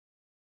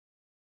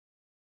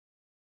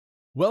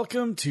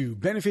Welcome to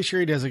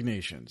Beneficiary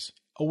Designations,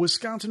 a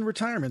Wisconsin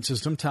retirement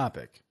system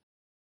topic.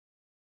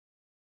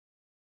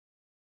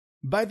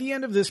 By the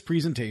end of this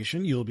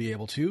presentation, you'll be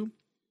able to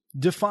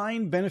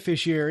define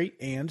beneficiary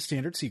and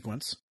standard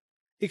sequence,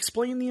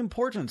 explain the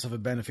importance of a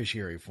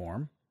beneficiary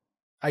form,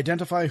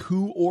 identify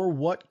who or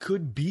what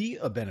could be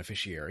a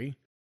beneficiary,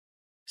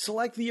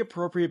 select the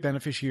appropriate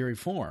beneficiary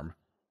form,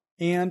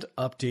 and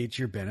update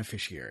your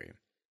beneficiary.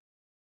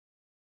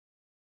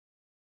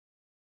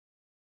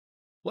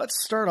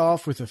 Let's start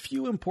off with a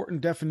few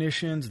important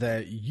definitions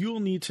that you'll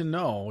need to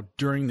know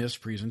during this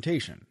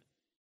presentation.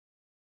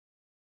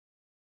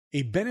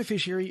 A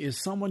beneficiary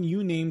is someone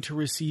you name to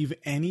receive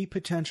any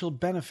potential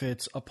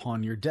benefits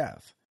upon your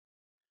death.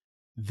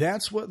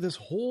 That's what this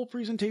whole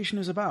presentation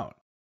is about,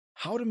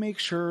 how to make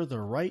sure the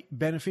right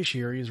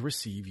beneficiaries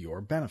receive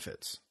your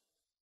benefits.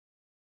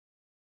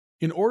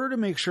 In order to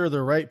make sure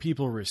the right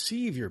people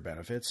receive your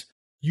benefits,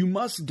 you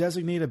must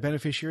designate a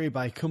beneficiary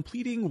by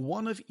completing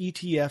one of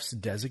ETF's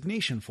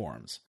designation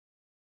forms.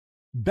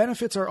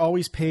 Benefits are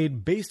always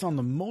paid based on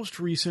the most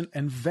recent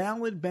and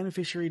valid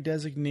beneficiary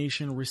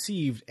designation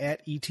received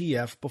at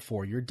ETF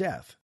before your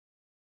death.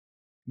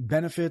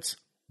 Benefits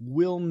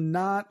will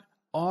not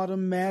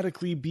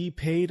automatically be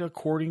paid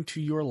according to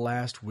your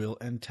last will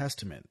and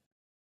testament.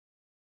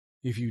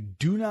 If you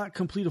do not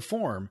complete a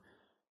form,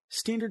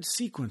 standard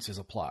sequence is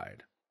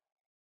applied.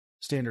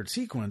 Standard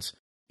sequence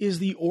is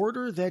the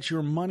order that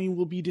your money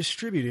will be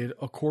distributed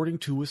according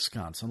to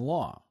Wisconsin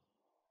law.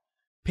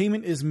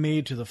 Payment is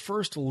made to the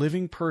first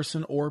living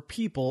person or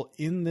people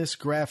in this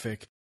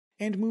graphic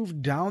and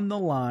moved down the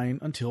line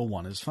until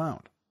one is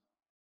found.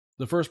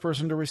 The first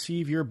person to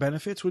receive your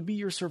benefits would be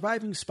your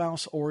surviving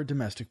spouse or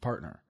domestic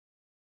partner.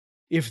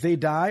 If they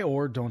die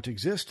or don't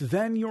exist,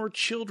 then your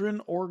children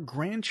or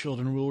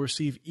grandchildren will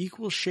receive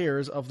equal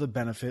shares of the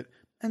benefit,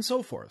 and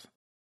so forth.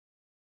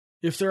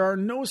 If there are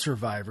no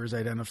survivors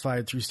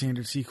identified through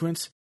standard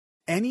sequence,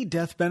 any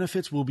death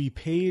benefits will be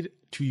paid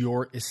to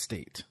your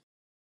estate.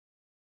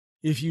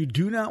 If you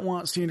do not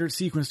want standard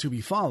sequence to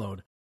be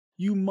followed,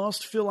 you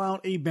must fill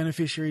out a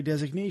beneficiary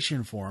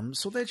designation form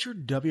so that your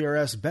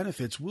WRS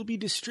benefits will be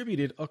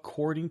distributed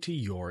according to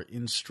your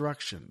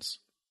instructions.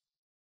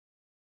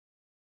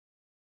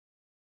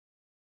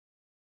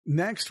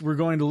 Next, we're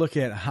going to look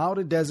at how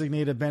to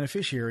designate a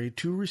beneficiary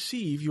to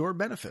receive your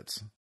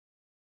benefits.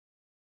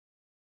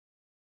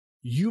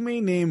 You may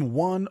name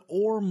one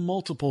or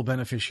multiple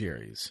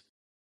beneficiaries.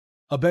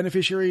 A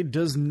beneficiary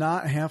does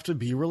not have to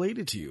be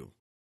related to you.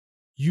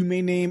 You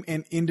may name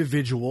an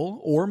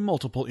individual or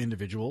multiple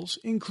individuals,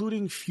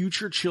 including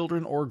future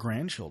children or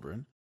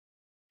grandchildren.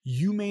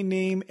 You may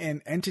name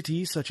an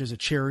entity such as a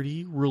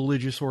charity,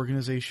 religious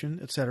organization,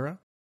 etc.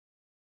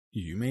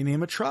 You may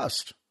name a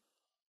trust.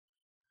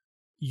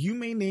 You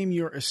may name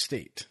your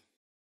estate.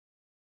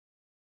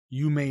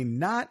 You may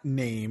not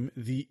name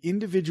the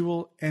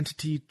individual,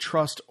 entity,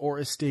 trust, or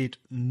estate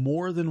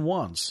more than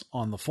once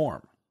on the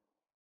form.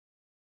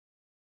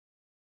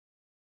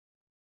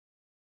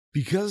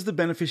 Because the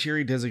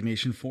beneficiary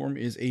designation form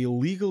is a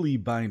legally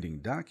binding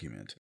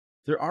document,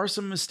 there are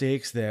some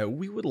mistakes that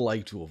we would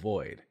like to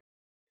avoid.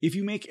 If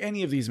you make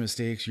any of these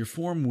mistakes, your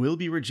form will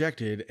be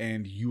rejected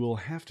and you will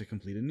have to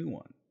complete a new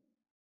one.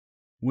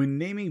 When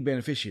naming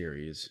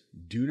beneficiaries,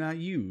 do not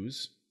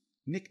use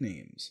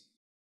nicknames.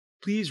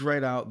 Please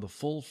write out the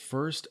full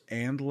first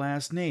and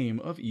last name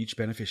of each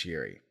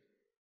beneficiary.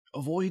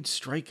 Avoid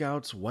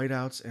strikeouts,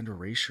 whiteouts, and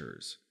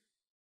erasures.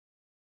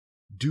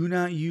 Do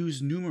not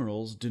use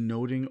numerals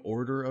denoting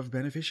order of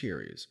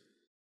beneficiaries.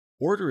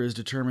 Order is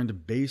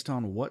determined based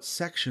on what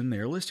section they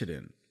are listed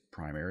in,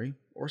 primary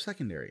or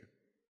secondary.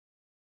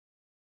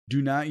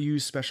 Do not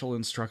use special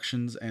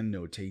instructions and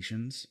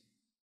notations.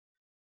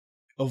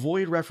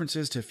 Avoid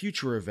references to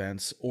future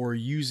events or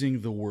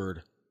using the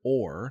word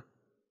or.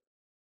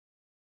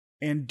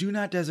 And do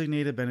not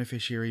designate a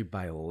beneficiary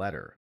by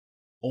letter.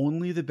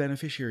 Only the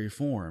beneficiary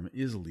form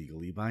is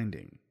legally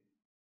binding.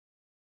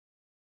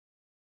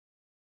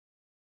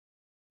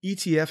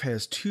 ETF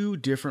has two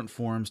different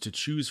forms to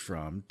choose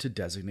from to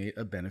designate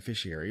a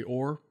beneficiary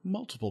or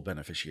multiple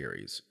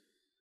beneficiaries.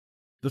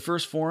 The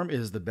first form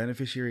is the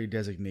Beneficiary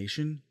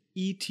Designation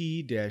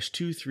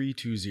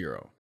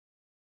ET-2320.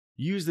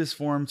 Use this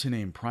form to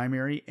name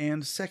primary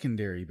and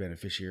secondary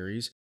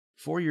beneficiaries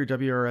for your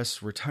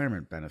WRS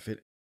retirement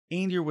benefit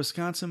and your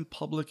Wisconsin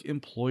Public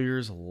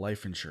Employers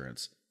Life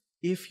Insurance,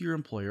 if your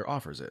employer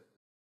offers it.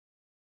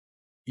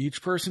 Each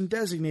person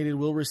designated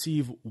will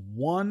receive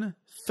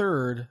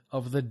 1/3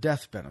 of the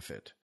death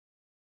benefit.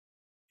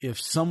 If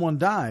someone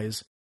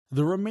dies,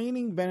 the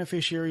remaining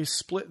beneficiaries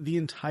split the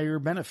entire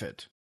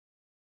benefit.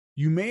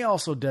 You may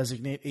also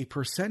designate a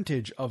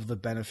percentage of the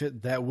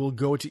benefit that will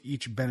go to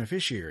each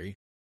beneficiary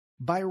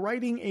by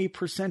writing a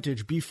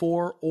percentage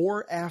before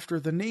or after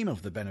the name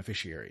of the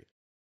beneficiary.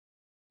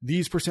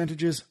 These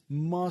percentages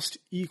must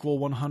equal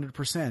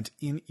 100%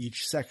 in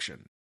each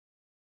section.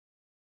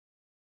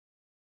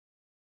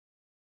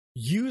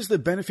 Use the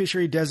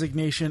Beneficiary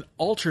Designation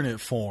Alternate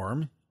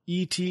Form,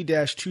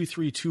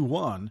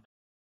 ET-2321,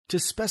 to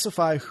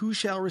specify who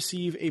shall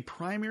receive a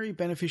primary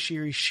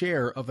beneficiary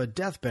share of a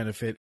death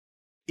benefit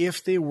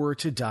if they were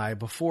to die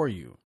before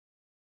you.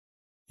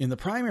 In the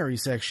primary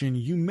section,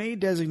 you may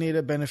designate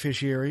a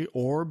beneficiary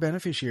or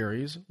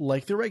beneficiaries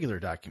like the regular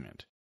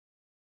document.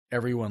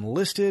 Everyone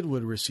listed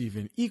would receive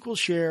an equal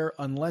share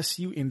unless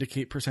you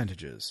indicate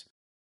percentages.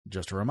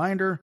 Just a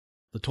reminder,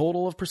 the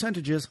total of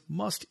percentages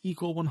must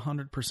equal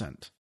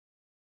 100%.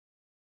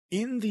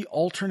 In the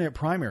alternate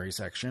primary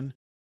section,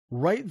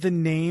 write the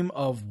name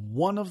of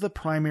one of the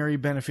primary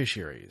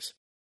beneficiaries.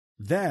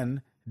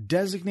 Then,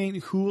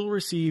 designate who will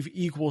receive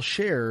equal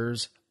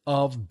shares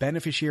of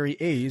beneficiary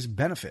A's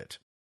benefit.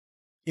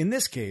 In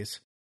this case,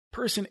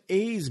 person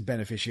A's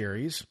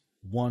beneficiaries,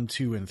 1,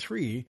 2, and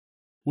 3,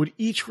 would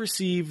each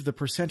receive the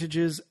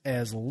percentages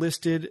as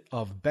listed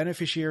of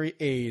beneficiary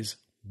A's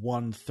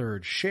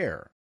 1/3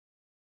 share.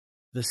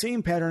 The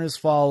same pattern is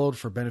followed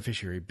for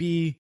beneficiary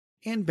B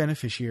and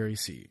beneficiary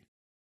C.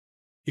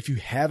 If you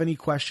have any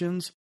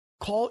questions,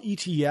 call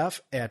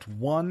ETF at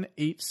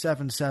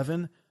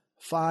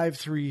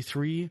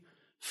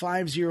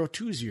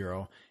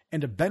 1-877-533-5020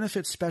 and a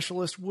benefit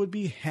specialist would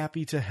be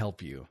happy to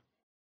help you.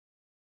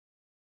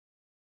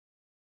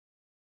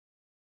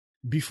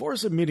 Before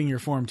submitting your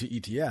form to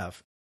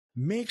ETF,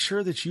 make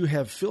sure that you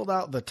have filled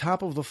out the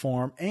top of the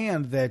form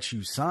and that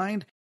you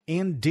signed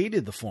and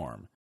dated the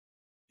form.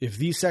 If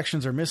these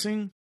sections are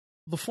missing,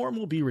 the form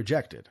will be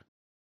rejected.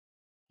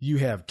 You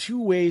have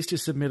 2 ways to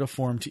submit a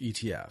form to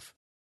ETF.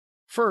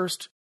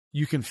 First,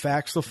 you can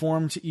fax the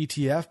form to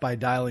ETF by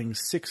dialing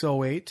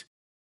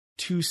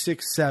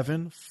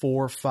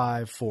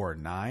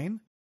 608-267-4549,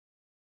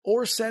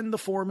 or send the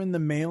form in the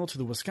mail to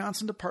the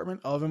Wisconsin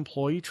Department of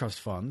Employee Trust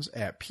Funds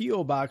at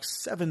P.O.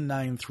 Box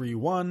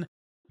 7931,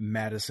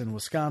 Madison,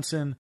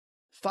 Wisconsin,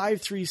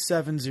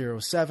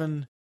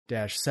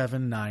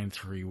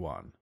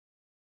 53707-7931.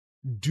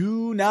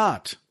 Do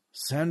not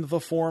send the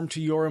form to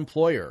your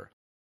employer.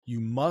 You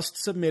must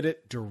submit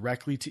it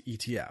directly to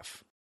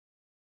ETF.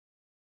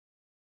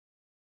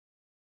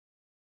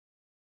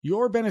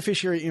 Your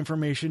beneficiary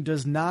information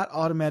does not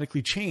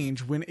automatically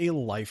change when a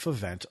life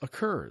event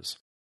occurs.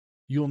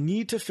 You'll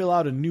need to fill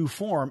out a new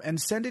form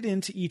and send it in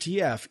to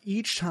ETF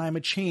each time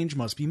a change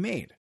must be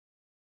made.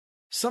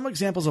 Some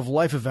examples of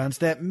life events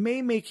that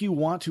may make you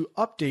want to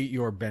update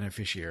your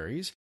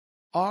beneficiaries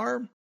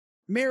are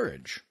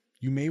marriage.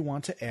 You may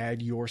want to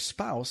add your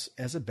spouse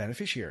as a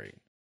beneficiary.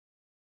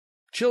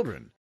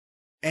 Children.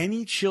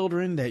 Any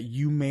children that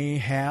you may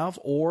have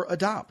or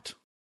adopt.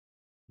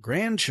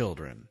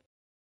 Grandchildren.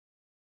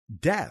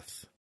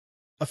 Death.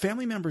 A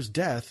family member's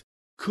death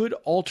could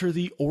alter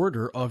the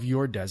order of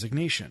your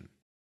designation.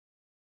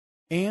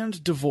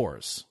 And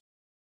divorce.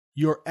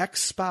 Your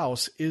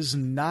ex-spouse is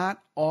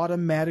not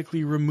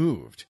automatically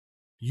removed.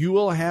 You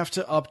will have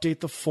to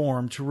update the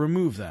form to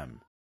remove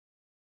them.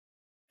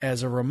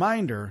 As a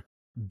reminder,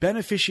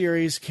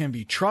 beneficiaries can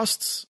be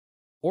trusts,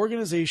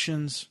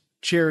 organizations,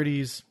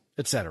 charities,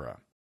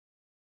 etc.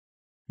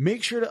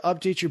 Make sure to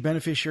update your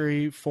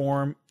beneficiary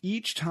form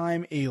each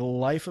time a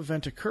life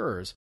event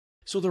occurs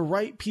so the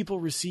right people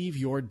receive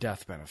your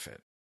death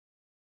benefit.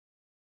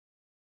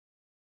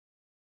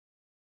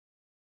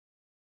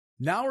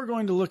 Now we're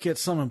going to look at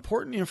some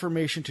important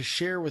information to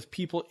share with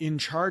people in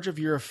charge of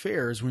your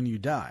affairs when you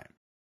die.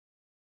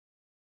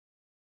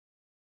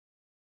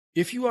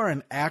 If you are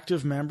an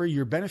active member,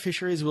 your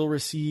beneficiaries will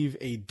receive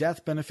a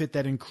death benefit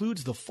that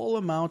includes the full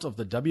amount of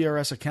the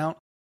WRS account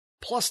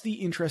plus the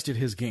interest it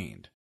has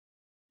gained.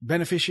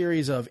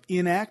 Beneficiaries of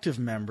inactive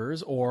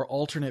members or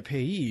alternate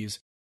payees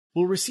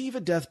will receive a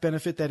death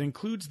benefit that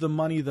includes the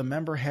money the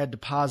member had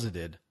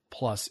deposited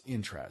plus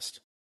interest.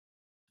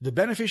 The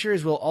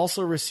beneficiaries will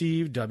also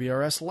receive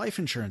WRS life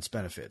insurance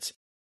benefits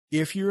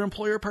if your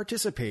employer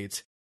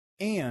participates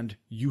and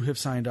you have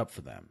signed up for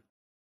them.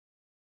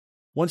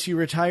 Once you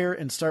retire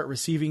and start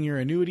receiving your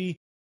annuity,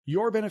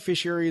 your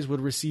beneficiaries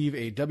would receive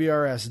a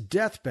WRS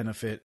death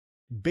benefit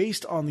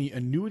based on the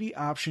annuity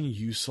option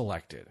you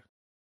selected.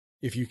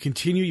 If you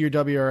continue your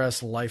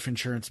WRS life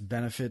insurance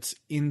benefits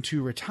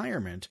into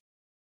retirement,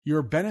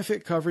 your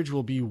benefit coverage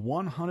will be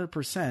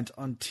 100%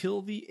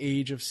 until the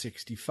age of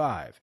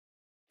 65.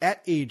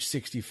 At age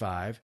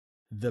 65,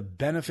 the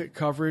benefit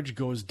coverage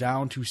goes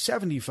down to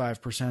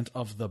 75%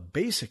 of the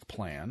basic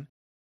plan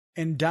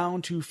and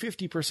down to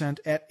 50%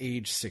 at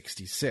age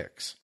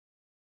 66.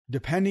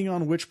 Depending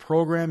on which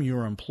program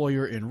your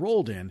employer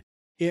enrolled in,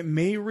 it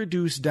may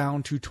reduce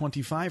down to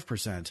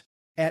 25%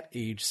 at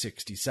age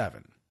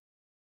 67.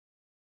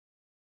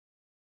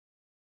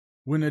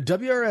 When a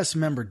WRS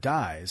member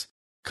dies,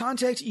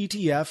 contact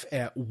ETF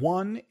at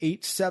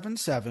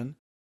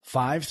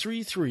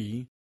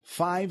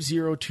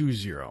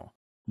 1-877-533-5020,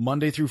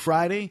 Monday through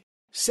Friday,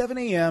 7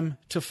 a.m.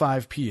 to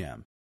 5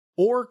 p.m.,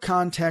 or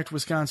contact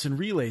Wisconsin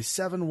Relay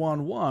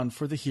 711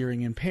 for the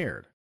hearing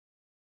impaired.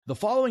 The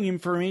following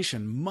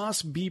information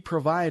must be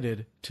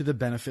provided to the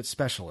benefit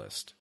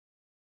specialist: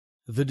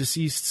 the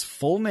deceased's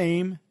full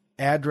name,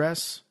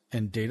 address,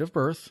 and date of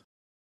birth,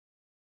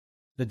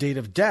 the date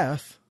of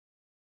death,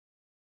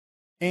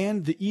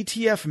 and the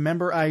ETF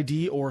member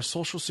ID or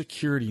Social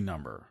Security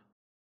number,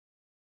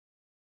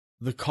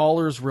 the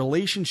caller's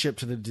relationship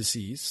to the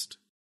deceased,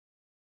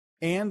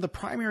 and the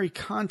primary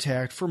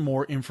contact for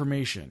more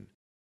information.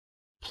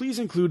 Please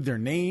include their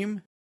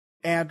name,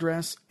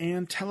 address,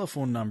 and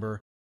telephone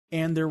number,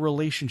 and their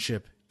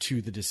relationship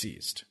to the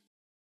deceased.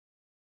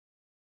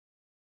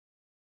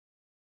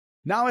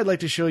 Now I'd like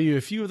to show you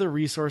a few of the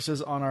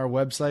resources on our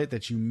website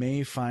that you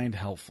may find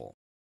helpful.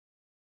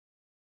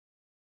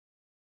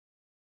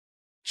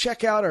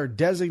 Check out our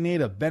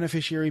Designate a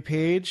Beneficiary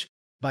page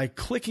by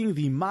clicking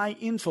the My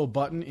Info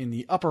button in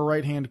the upper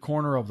right-hand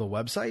corner of the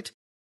website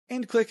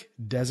and click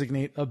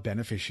Designate a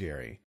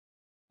Beneficiary.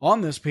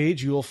 On this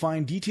page, you will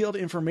find detailed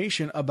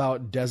information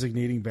about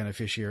designating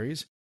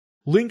beneficiaries,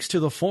 links to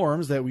the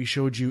forms that we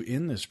showed you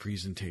in this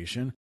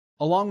presentation,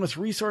 along with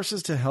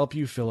resources to help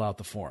you fill out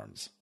the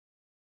forms.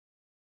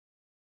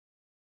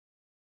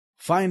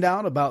 Find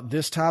out about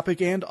this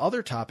topic and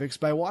other topics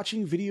by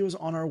watching videos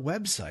on our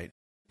website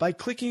by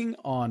clicking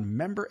on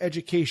Member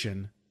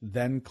Education,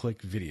 then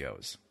click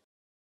Videos.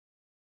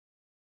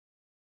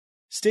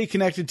 Stay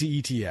connected to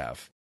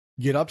ETF.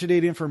 Get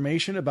up-to-date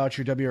information about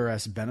your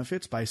WRS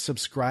benefits by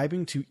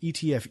subscribing to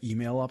ETF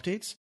email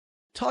updates,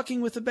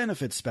 talking with a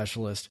benefits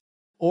specialist,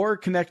 or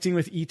connecting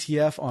with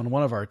ETF on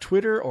one of our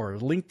Twitter or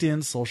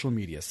LinkedIn social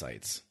media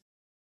sites.